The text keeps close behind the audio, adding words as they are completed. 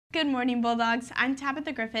Good morning, Bulldogs. I'm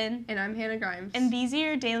Tabitha Griffin. And I'm Hannah Grimes. And these are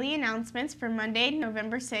your daily announcements for Monday,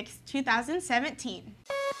 November 6, 2017.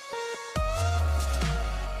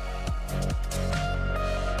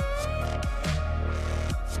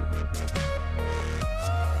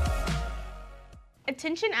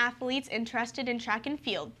 Attention athletes interested in track and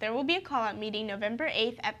field. There will be a call-out meeting November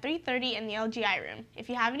 8th at 3:30 in the LGI room. If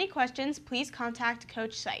you have any questions, please contact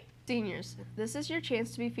Coach Sipe. Seniors, this is your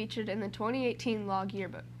chance to be featured in the 2018 Log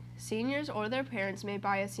Yearbook. Seniors or their parents may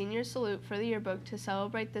buy a senior salute for the yearbook to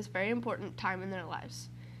celebrate this very important time in their lives.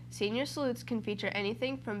 Senior salutes can feature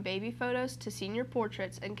anything from baby photos to senior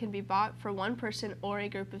portraits and can be bought for one person or a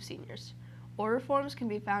group of seniors. Order forms can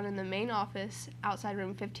be found in the main office outside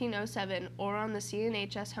room 1507 or on the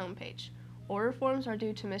CNHS homepage. Order forms are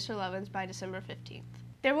due to Mr. Levins by December 15th.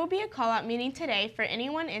 There will be a call-out meeting today for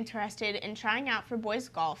anyone interested in trying out for boys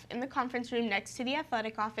golf in the conference room next to the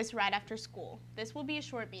athletic office right after school. This will be a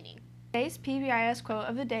short meeting. Today's PBIS quote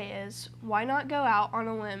of the day is, "Why not go out on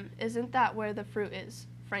a limb? Isn't that where the fruit is?"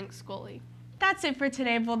 Frank Scully. That's it for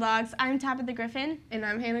today, Bulldogs. I'm Tabitha Griffin. And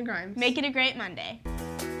I'm Hannah Grimes. Make it a great Monday.